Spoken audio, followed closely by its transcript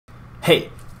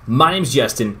Hey, my name's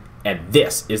Justin, and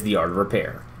this is The Art of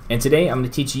Repair. And today I'm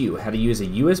going to teach you how to use a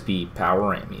USB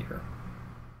power amp meter.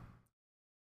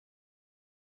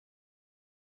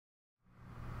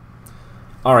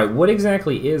 Alright, what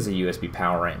exactly is a USB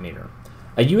power amp meter?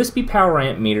 A USB power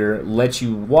amp meter lets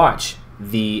you watch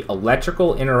the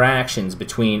electrical interactions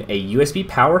between a USB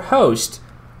power host,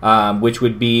 which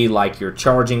would be like your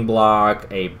charging block,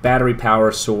 a battery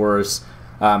power source,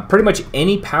 pretty much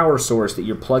any power source that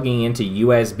you're plugging into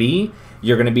USB.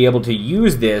 You're going to be able to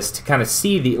use this to kind of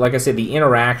see the, like I said, the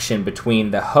interaction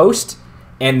between the host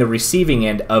and the receiving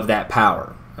end of that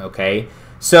power. Okay,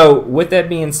 so with that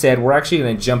being said, we're actually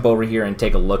going to jump over here and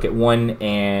take a look at one,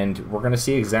 and we're going to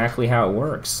see exactly how it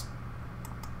works.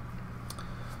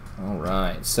 All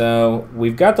right, so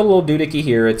we've got the little doohickey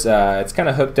here. It's kind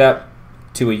of hooked up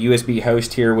to a USB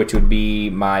host here, which would be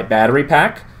my battery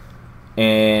pack.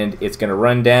 And it's going to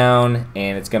run down,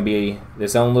 and it's going to be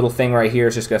this own little thing right here.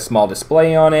 It's just got a small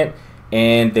display on it,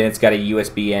 and then it's got a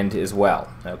USB end as well.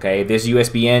 Okay, this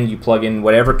USB end, you plug in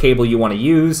whatever cable you want to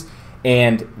use,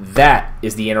 and that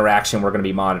is the interaction we're going to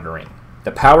be monitoring.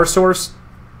 The power source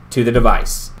to the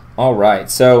device. All right,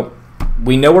 so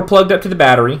we know we're plugged up to the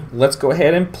battery. Let's go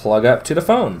ahead and plug up to the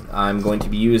phone. I'm going to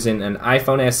be using an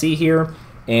iPhone SE here,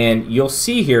 and you'll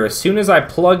see here, as soon as I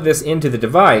plug this into the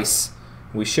device,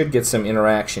 we should get some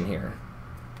interaction here.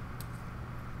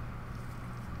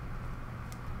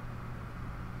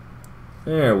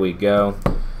 There we go.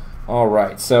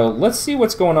 Alright, so let's see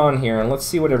what's going on here, and let's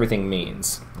see what everything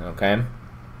means. Okay?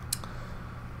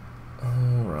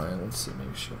 Alright, let's see,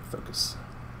 maybe she'll focus.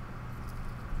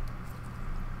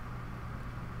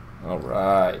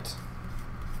 Alright.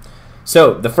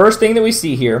 So, the first thing that we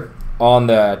see here on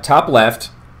the top left,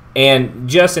 and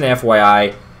just an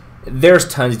FYI, there's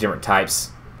tons of different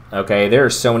types. Okay, there are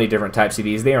so many different types of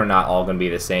these. They are not all going to be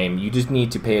the same. You just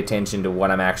need to pay attention to what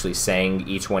I'm actually saying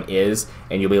each one is,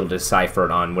 and you'll be able to decipher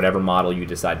it on whatever model you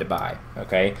decide to buy.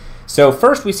 Okay, so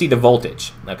first we see the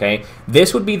voltage. Okay,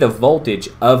 this would be the voltage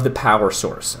of the power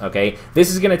source. Okay,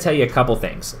 this is going to tell you a couple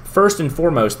things. First and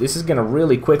foremost, this is going to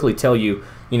really quickly tell you,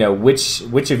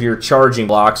 which of your charging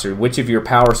blocks or which of your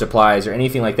power supplies or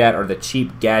anything like that are the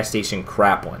cheap gas station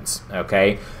crap ones.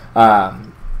 Okay.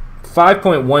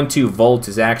 5.12 volts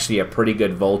is actually a pretty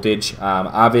good voltage.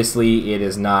 Obviously, it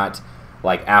is not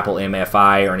like Apple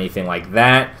MFI or anything like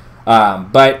that,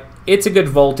 but it's a good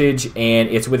voltage, and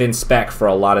it's within spec for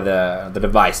a lot of the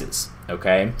devices.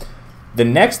 Okay. The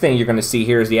next thing you're going to see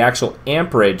here is the actual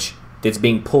amperage that's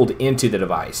being pulled into the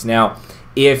device. Now,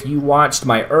 if you watched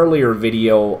my earlier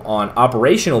video on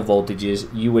operational voltages,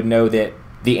 you would know that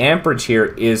the amperage here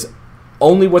is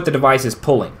only what the device is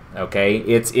pulling. Okay,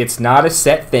 it's not a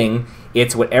set thing.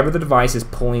 It's whatever the device is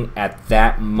pulling at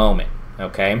that moment.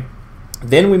 Okay,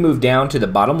 then we move down to the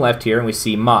bottom left here, and we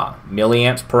see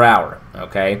milliamps per hour.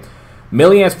 Okay,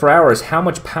 milliamps per hour is how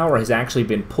much power has actually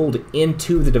been pulled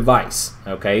into the device.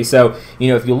 Okay, so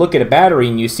if you look at a battery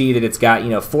and you see that it's got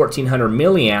 1400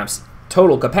 milliamps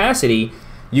total capacity,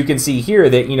 you can see here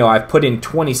that I've put in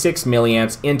 26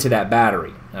 milliamps into that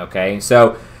battery. Okay,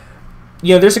 so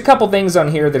there's a couple things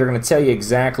on here that are going to tell you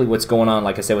exactly what's going on,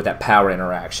 like I said, with that power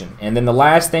interaction. And then the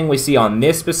last thing we see on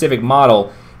this specific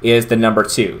model is the number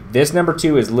 2. This number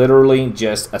 2 is literally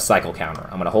just a cycle counter.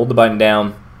 I'm going to hold the button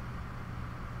down,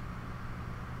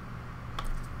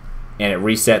 and it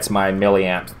resets my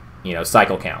milliamp,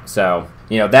 cycle count. So,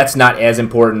 that's not as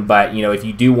important, but, if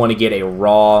you do want to get a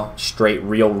raw, straight,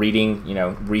 real reading,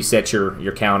 reset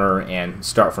your counter and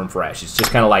start from fresh. It's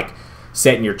just kind of like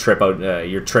setting your trip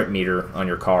meter on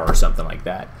your car or something like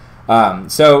that.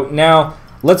 So now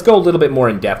let's go a little bit more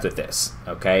in depth with this.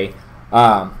 Okay.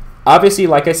 Obviously,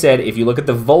 like I said, if you look at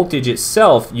the voltage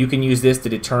itself, you can use this to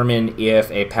determine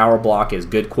if a power block is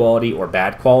good quality or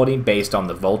bad quality based on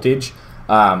the voltage.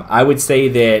 I would say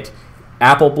that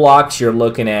Apple blocks, you're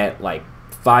looking at like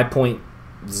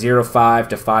 5.05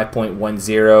 to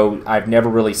 5.10. I've never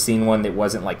really seen one that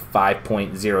wasn't like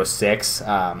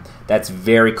 5.06. That's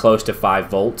very close to 5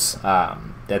 volts.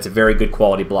 That's a very good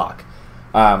quality block.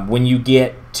 When you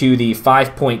get to the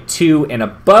 5.2 and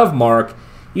above mark,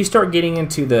 you start getting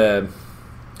into the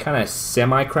kind of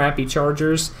semi-crappy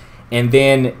chargers. And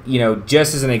then,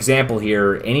 just as an example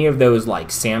here, any of those like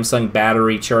Samsung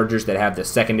battery chargers that have the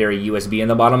secondary USB in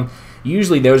the bottom,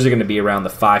 usually those are going to be around the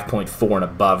 5.4 and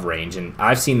above range, and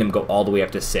I've seen them go all the way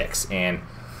up to 6, and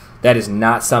that is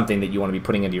not something that you want to be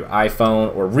putting into your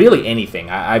iPhone or really anything.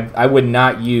 I would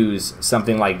not use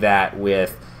something like that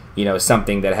with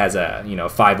something that has a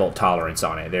 5 volt tolerance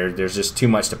on it. There's just too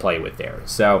much to play with there.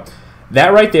 So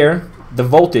that right there, the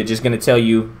voltage is going to tell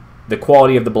you the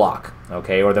quality of the block.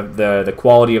 okay, or the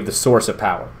quality of the source of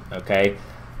power, okay?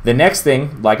 The next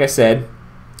thing, like I said,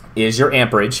 is your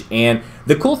amperage. And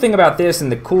the cool thing about this,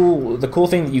 and the cool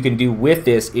thing that you can do with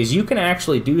this, is you can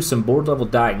actually do some board level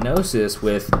diagnosis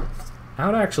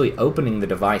without actually opening the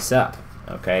device up,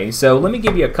 okay? So let me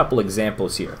give you a couple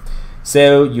examples here.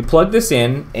 So you plug this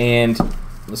in, and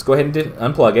let's go ahead and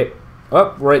unplug it.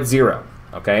 Oh, we're at 0,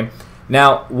 okay?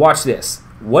 Now watch this.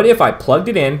 What if I plugged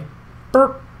it in,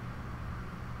 burp,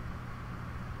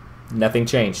 nothing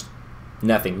changed,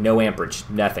 nothing, no amperage,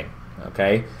 nothing,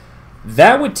 okay?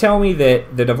 That would tell me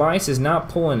that the device is not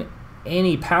pulling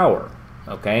any power,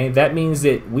 okay? That means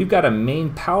that we've got a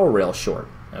main power rail short,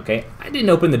 okay? I didn't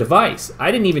open the device.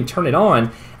 I didn't even turn it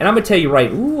on, and I'm gonna tell you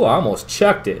right, ooh, I almost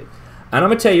chucked it. And I'm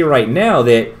gonna tell you right now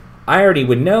that I already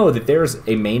would know that there's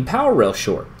a main power rail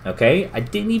short, okay? I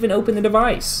didn't even open the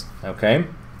device, okay?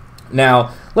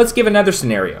 Now, let's give another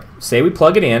scenario. Say we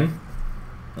plug it in,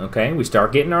 okay? We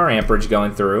start getting our amperage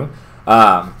going through.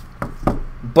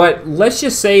 But let's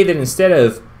just say that instead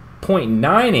of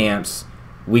 0.9 amps,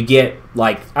 we get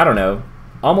like, I don't know,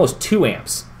 almost 2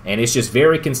 amps. And it's just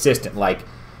very consistent, like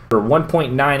for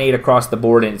 1.98 across the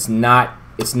board, and it's not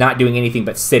doing anything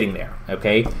but sitting there,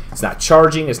 okay? It's not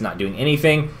charging, it's not doing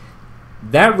anything.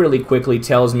 That really quickly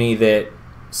tells me that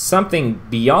something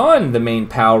beyond the main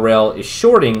power rail is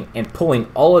shorting and pulling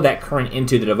all of that current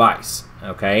into the device,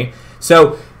 okay?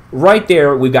 So right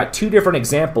there, we've got 2 different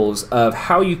examples of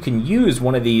how you can use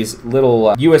one of these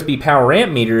little USB power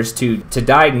amp meters to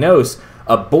diagnose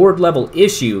a board level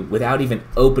issue without even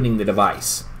opening the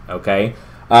device, okay?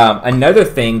 Another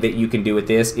thing that you can do with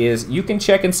this is you can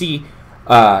check and see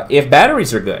if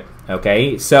batteries are good,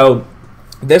 okay? So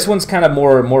this one's kind of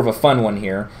more of a fun one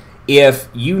here. If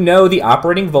you know the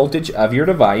operating voltage of your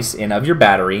device and of your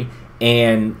battery,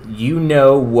 and you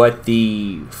know what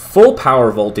the full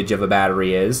power voltage of a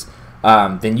battery is,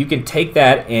 then you can take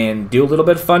that and do a little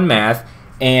bit of fun math,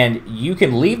 and you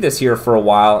can leave this here for a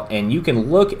while, and you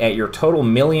can look at your total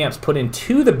milliamps put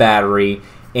into the battery,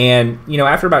 and you know,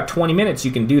 after about 20 minutes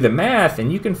you can do the math,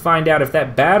 and you can find out if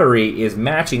that battery is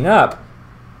matching up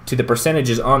to the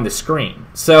percentages on the screen.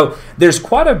 So there's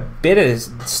quite a bit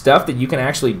of stuff that you can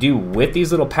actually do with these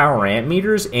little power amp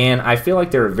meters, and I feel like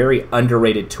they're a very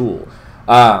underrated tool.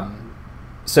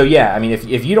 So yeah, I mean,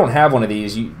 if you don't have one of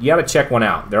these, you got to check one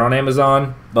out. They're on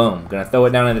Amazon. Boom. Gonna throw it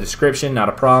down in the description. Not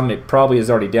a problem. It probably is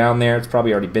already down there. It's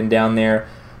probably already been down there.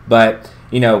 But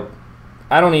you know,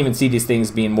 I don't even see these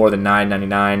things being more than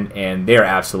 $9.99, and they're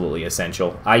absolutely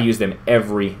essential. I use them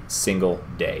every single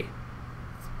day.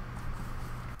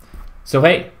 So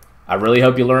hey, I really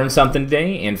hope you learned something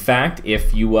today. In fact,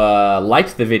 if you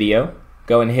liked the video,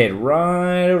 go and hit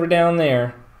right over down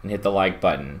there and hit the like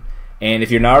button. And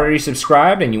if you're not already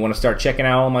subscribed and you want to start checking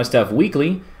out all my stuff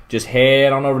weekly, just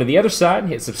head on over to the other side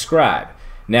and hit subscribe.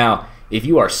 Now, if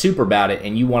you are super about it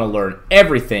and you want to learn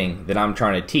everything that I'm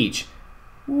trying to teach,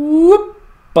 whoop,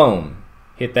 boom,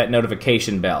 hit that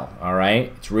notification bell, all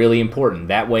right? It's really important.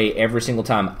 That way, every single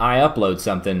time I upload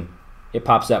something, it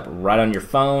pops up right on your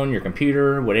phone, your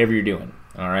computer, whatever you're doing,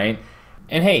 all right?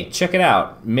 And hey, check it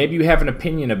out. Maybe you have an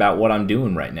opinion about what I'm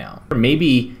doing right now. Or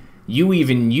maybe you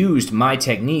even used my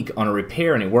technique on a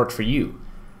repair and it worked for you.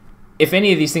 If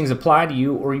any of these things apply to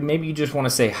you, or maybe you just want to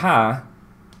say hi,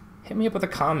 hit me up with a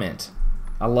comment.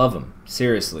 I love them.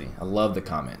 Seriously, I love the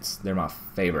comments. They're my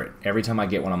favorite. Every time I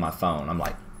get one on my phone, I'm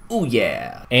like, ooh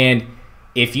yeah. And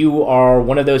if you are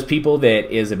one of those people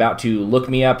that is about to look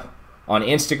me up on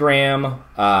Instagram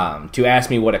to ask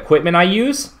me what equipment I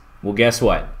use, well, guess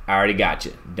what? I already got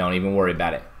you. Don't even worry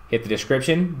about it. Hit the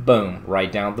description, boom,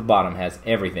 right down at the bottom has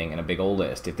everything in a big old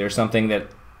list. If there's something that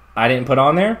I didn't put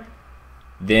on there,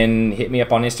 then hit me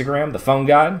up on Instagram, the phone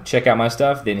god, check out my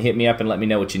stuff, then hit me up and let me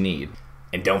know what you need.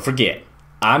 And don't forget,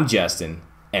 I'm Justin,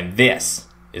 and this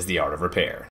is The Art of Repair.